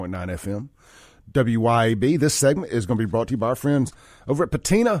9 FM, WYAB. This segment is going to be brought to you by our friends over at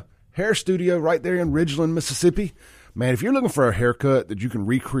Patina Hair Studio right there in Ridgeland, Mississippi. Man, if you're looking for a haircut that you can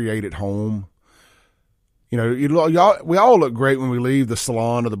recreate at home, you know, we all look great when we leave the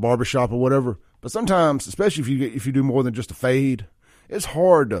salon or the barbershop or whatever, but sometimes, especially if you do more than just a fade, it's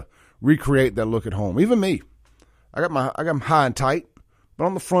hard to recreate that look at home. Even me, I got them high and tight, but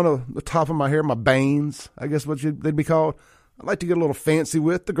on the front of the top of my hair, my bangs, I guess they'd be called, I like to get a little fancy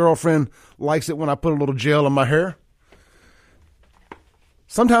with. The girlfriend likes it when I put a little gel in my hair.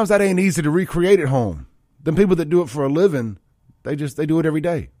 Sometimes that ain't easy to recreate at home. The people that do it for a living, they do it every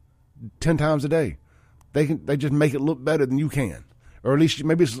day, 10 times a day. They just make it look better than you can, or at least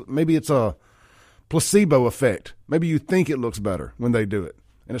maybe it's a placebo effect. Maybe you think it looks better when they do it,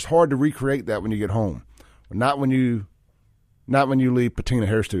 and it's hard to recreate that when you get home. Not when you leave Patina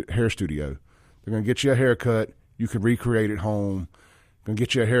Hair Studio. They're gonna get you a haircut you could recreate at home. Gonna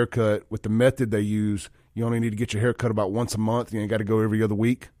get you a haircut with the method they use. You only need to get your hair cut about once a month. You ain't got to go every other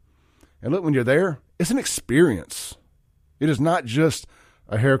week. And look, when you're there, it's an experience. It is not just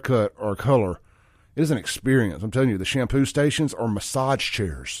a haircut or a color. It is an experience. I'm telling you, the shampoo stations are massage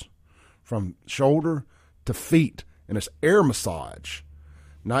chairs from shoulder to feet, and it's air massage,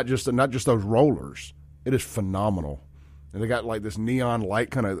 not just those rollers. It is phenomenal. And they got like this neon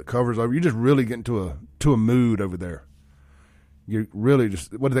light kind of that covers over. You just really get into a mood over there. You really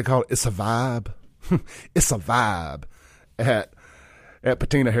just, what do they call it? It's a vibe. It's a vibe at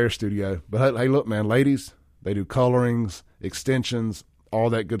Patina Hair Studio. But hey, look, man, ladies, they do colorings, extensions, all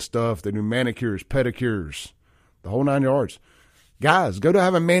that good stuff. They do manicures, pedicures, the whole 9 yards. Guys, go to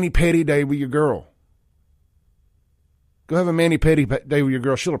have a mani-pedi day with your girl. Go have a mani-pedi day with your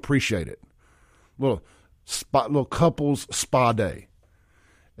girl. She'll appreciate it. Little couples spa day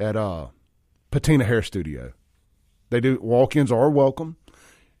at Patina Hair Studio. They do, walk-ins are welcome.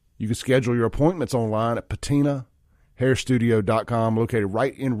 You can schedule your appointments online at patinahairstudio.com, located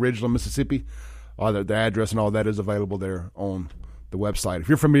right in Ridgeland, Mississippi. The address and all that is available there on the website. If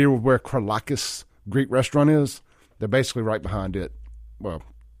you're familiar with where Kralakis Greek restaurant is, they're basically right behind it. Well,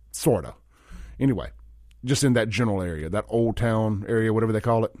 sort of. Anyway, just in that general area, that old town area, whatever they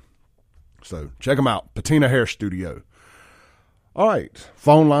call it. So check them out, Patina Hair Studio. All right,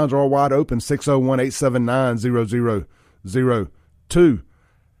 phone lines are all wide open, 601-879-0002.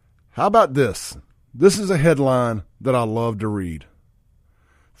 How about this? This is a headline that I love to read.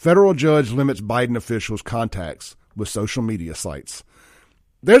 Federal judge limits Biden officials' contacts with social media sites.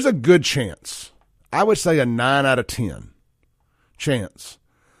 There's a good chance, I would say a 9 out of 10 chance,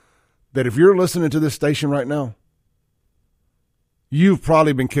 that if you're listening to this station right now, you've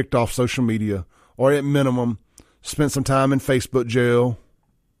probably been kicked off social media, or at minimum, spent some time in Facebook jail,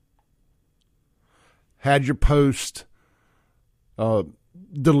 had your post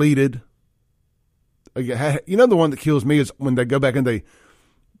deleted. You know, the one that kills me is when they go back and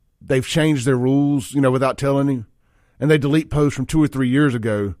they've changed their rules, without telling you, and they delete posts from 2 or 3 years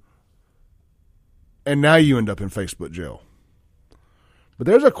ago, and now you end up in Facebook jail. But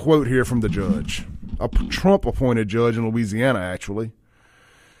there's a quote here from the judge, a Trump-appointed judge in Louisiana, actually.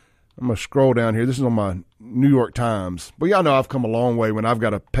 I'm going to scroll down here. This is on my New York Times. But y'all know I've come a long way when I've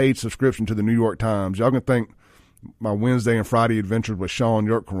got a paid subscription to the New York Times. Y'all can thank my Wednesday and Friday adventures with Sean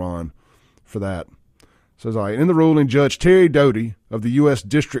Yurtkaran for that. It says, all right, in the ruling, Judge Terry Doty of the U.S.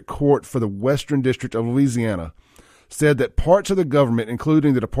 District Court for the Western District of Louisiana said that parts of the government,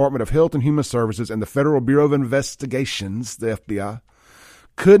 including the Department of Health and Human Services and the Federal Bureau of Investigations, the FBI,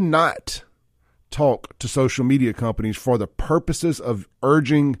 could not talk to social media companies for the purposes of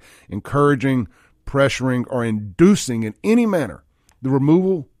urging, encouraging, pressuring, or inducing in any manner the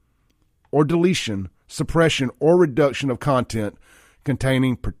removal or deletion, suppression, or reduction of content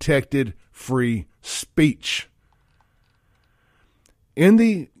containing protected free speech.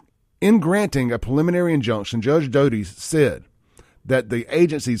 In granting a preliminary injunction, Judge Doty said that the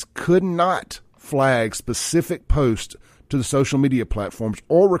agencies could not flag specific posts to the social media platforms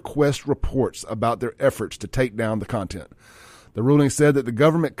or request reports about their efforts to take down the content. The ruling said that the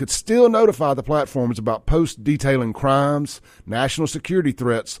government could still notify the platforms about posts detailing crimes, national security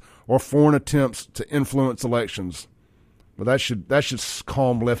threats, or foreign attempts to influence elections. Well, that should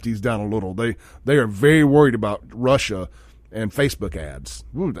calm lefties down a little. They are very worried about Russia and Facebook ads.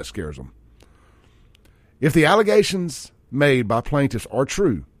 Ooh, that scares them. If the allegations made by plaintiffs are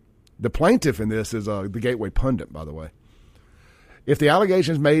true, the plaintiff in this is the Gateway Pundit, by the way. If the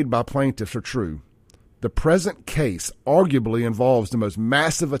allegations made by plaintiffs are true, the present case arguably involves the most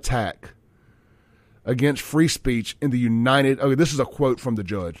massive attack against free speech in the United. Okay, this is a quote from the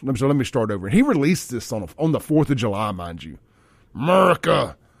judge. So let me start over. He released this on the 4th of July, mind you.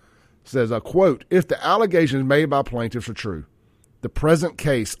 America, says, quote, if the allegations made by plaintiffs are true, the present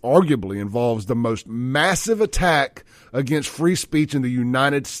case arguably involves the most massive attack against free speech in the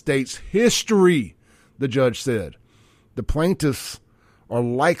United States history, the judge said. The plaintiffs are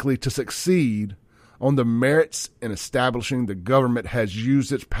likely to succeed on the merits in establishing the government has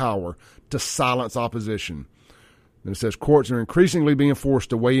used its power to silence opposition. And it says courts are increasingly being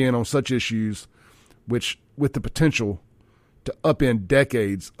forced to weigh in on such issues, which with the potential to upend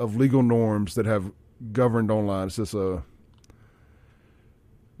decades of legal norms that have governed online. It says,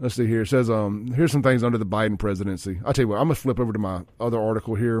 let's see here. It says, here's some things under the Biden presidency. I'll tell you what, I'm going to flip over to my other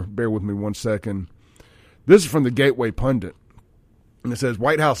article here. Bear with me 1 second. This is from the Gateway Pundit. And it says,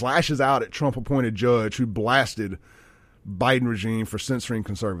 White House lashes out at Trump-appointed judge who blasted Biden regime for censoring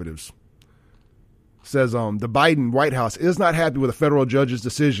conservatives. It says, the Biden White House is not happy with a federal judge's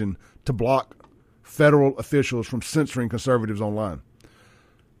decision to block federal officials from censoring conservatives online.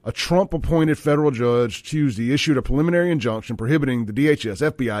 A Trump-appointed federal judge Tuesday issued a preliminary injunction prohibiting the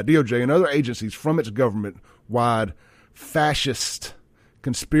DHS, FBI, DOJ, and other agencies from its government-wide fascist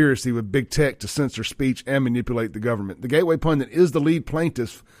conspiracy with big tech to censor speech and manipulate the government. The Gateway Pundit is the lead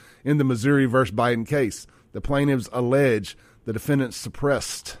plaintiff in the Missouri versus Biden case. The plaintiffs allege the defendants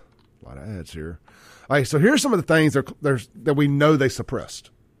suppressed. A lot of ads here. All right, so here's some of the things that we know they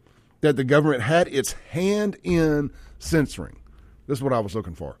suppressed, that the government had its hand in censoring. This is what I was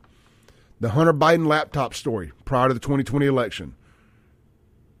looking for. The Hunter Biden laptop story prior to the 2020 election.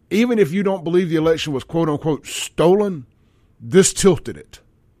 Even if you don't believe the election was quote unquote stolen, this tilted it.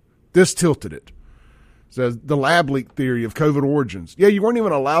 It says the lab leak theory of COVID origins. Yeah, you weren't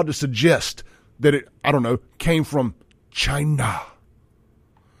even allowed to suggest that it, came from China.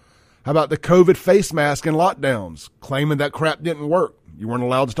 How about the COVID face mask and lockdowns, claiming that crap didn't work? You weren't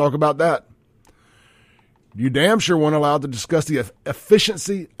allowed to talk about that. You damn sure weren't allowed to discuss the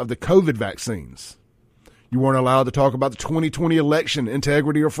efficiency of the COVID vaccines. You weren't allowed to talk about the 2020 election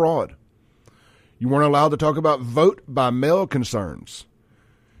integrity or fraud. You weren't allowed to talk about vote by mail concerns.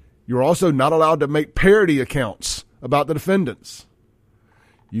 You were also not allowed to make parody accounts about the defendants.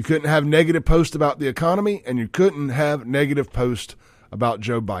 You couldn't have negative posts about the economy, and you couldn't have negative posts about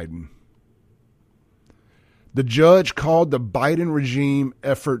Joe Biden. The judge called the Biden regime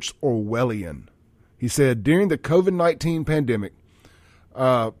efforts Orwellian. He said, during the COVID-19 pandemic,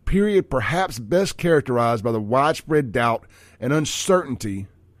 period perhaps best characterized by the widespread doubt and uncertainty,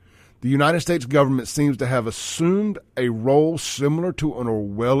 the United States government seems to have assumed a role similar to an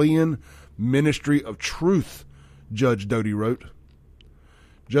Orwellian ministry of truth, Judge Doty wrote.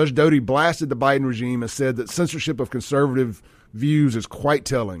 Judge Doty blasted the Biden regime and said that censorship of conservative views is quite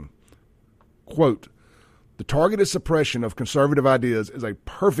telling. Quote, the targeted suppression of conservative ideas is a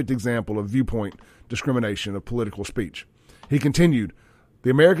perfect example of viewpoint discrimination of political speech. He continued,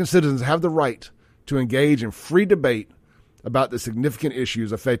 the American citizens have the right to engage in free debate about the significant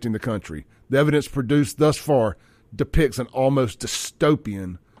issues affecting the country. The evidence produced thus far depicts an almost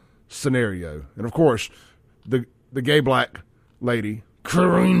dystopian scenario. And of course, the gay black lady,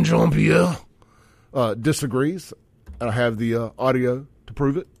 Karine Jean-Pierre, disagrees. I have the audio to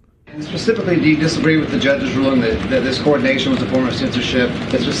prove it. And specifically, do you disagree with the judge's ruling that this coordination was a form of censorship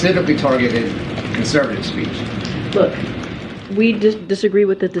that specifically targeted conservative speech? Look, we disagree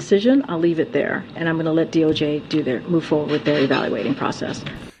with the decision. I'll leave it there, and I'm going to let DOJ move forward with their evaluating process.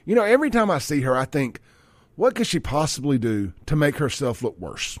 You know, every time I see her, I think, what could she possibly do to make herself look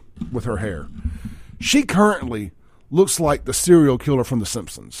worse with her hair? She currently looks like the serial killer from The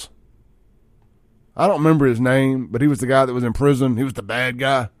Simpsons. I don't remember his name, but he was the guy that was in prison. He was the bad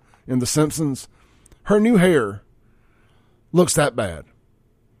guy in The Simpsons. Her new hair looks that bad.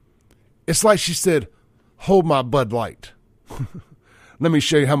 It's like she said, hold my Bud Light. Let me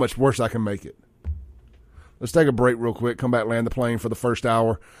show you how much worse I can make it. Let's take a break real quick. Come back, land the plane for the first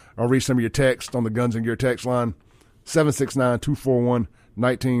hour. I'll read some of your text on the Guns and Gear text line,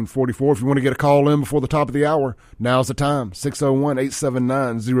 769-241-1944. If you want to get a call in before the top of the hour, now's the time,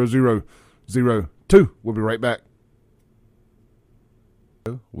 601-879-0002. We'll be right back.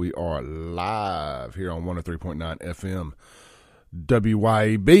 We are live here on 103.9 FM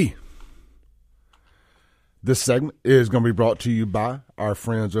WYAB. This segment is going to be brought to you by our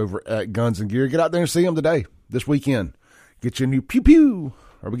friends over at Guns and Gear. Get out there and see them today, this weekend. Get you a new pew-pew,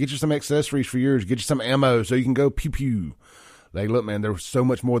 or we get you some accessories for yours. Get you some ammo so you can go pew-pew. Like, look, man, there's so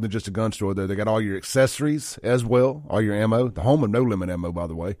much more than just a gun store there. They got all your accessories as well, all your ammo, the home of No Limit Ammo, by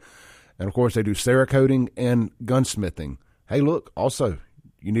the way. And, of course, they do Cerakoting and gunsmithing. Hey, look, also,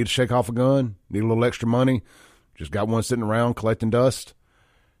 you need to shake off a gun, need a little extra money, just got one sitting around collecting dust.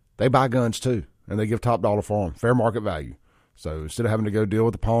 They buy guns, too. And they give top dollar for them. Fair market value. So instead of having to go deal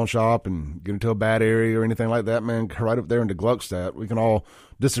with the pawn shop and get into a bad area or anything like that, man, right up there into Gluckstadt. We can all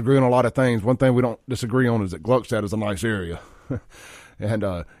disagree on a lot of things. One thing we don't disagree on is that Gluckstadt is a nice area. And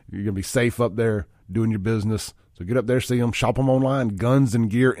you're going to be safe up there doing your business. So get up there, see them, shop them online,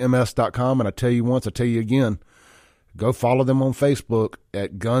 gunsandgearms.com. And I tell you once, I tell you again, go follow them on Facebook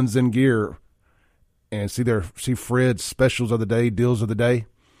at Guns and Gear and see Fred's specials of the day, deals of the day.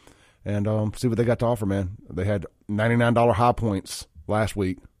 And see what they got to offer, man. They had $99 high points last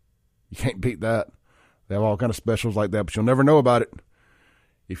week. You can't beat that. They have all kind of specials like that, but you'll never know about it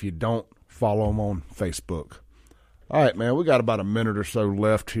if you don't follow them on Facebook. All right, man, we got about a minute or so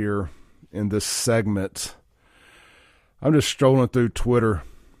left here in this segment. I'm just strolling through Twitter,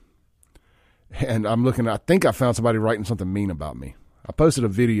 and I'm looking. I think I found somebody writing something mean about me. I posted a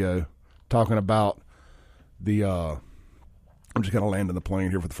video talking about the I'm just going to land in the plane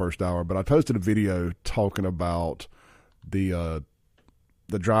here for the first hour, but I posted a video talking about the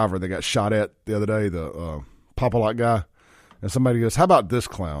driver that got shot at the other day, the Papa-Lot guy, and somebody goes, how about this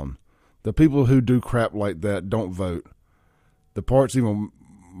clown? The people who do crap like that don't vote. The part's even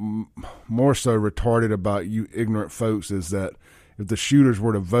more so retarded about you ignorant folks is that if the shooters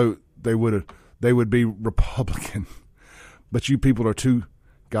were to vote, they would be Republican. But you people are too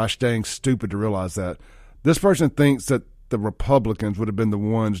gosh dang stupid to realize that. This person thinks that the Republicans would have been the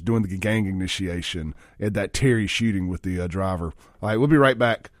ones doing the gang initiation at that Terry shooting with the driver. All right, we'll be right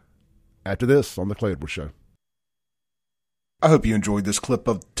back after this on The Clay Edwards Show. I hope you enjoyed this clip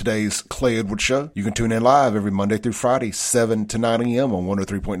of today's Clay Edwards Show. You can tune in live every Monday through Friday, 7 to 9 a.m. on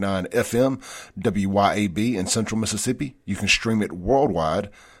 103.9 FM, WYAB in Central Mississippi. You can stream it worldwide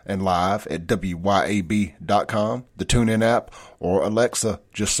and live at WYAB.com, the TuneIn app, or Alexa.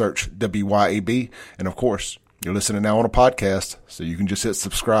 Just search WYAB. And of course, you're listening now on a podcast, so you can just hit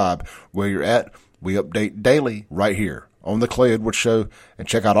subscribe where you're at. We update daily right here on The Clay Edwards Show, and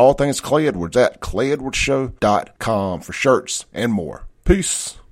check out all things Clay Edwards at ClayEdwardsShow.com for shirts and more. Peace.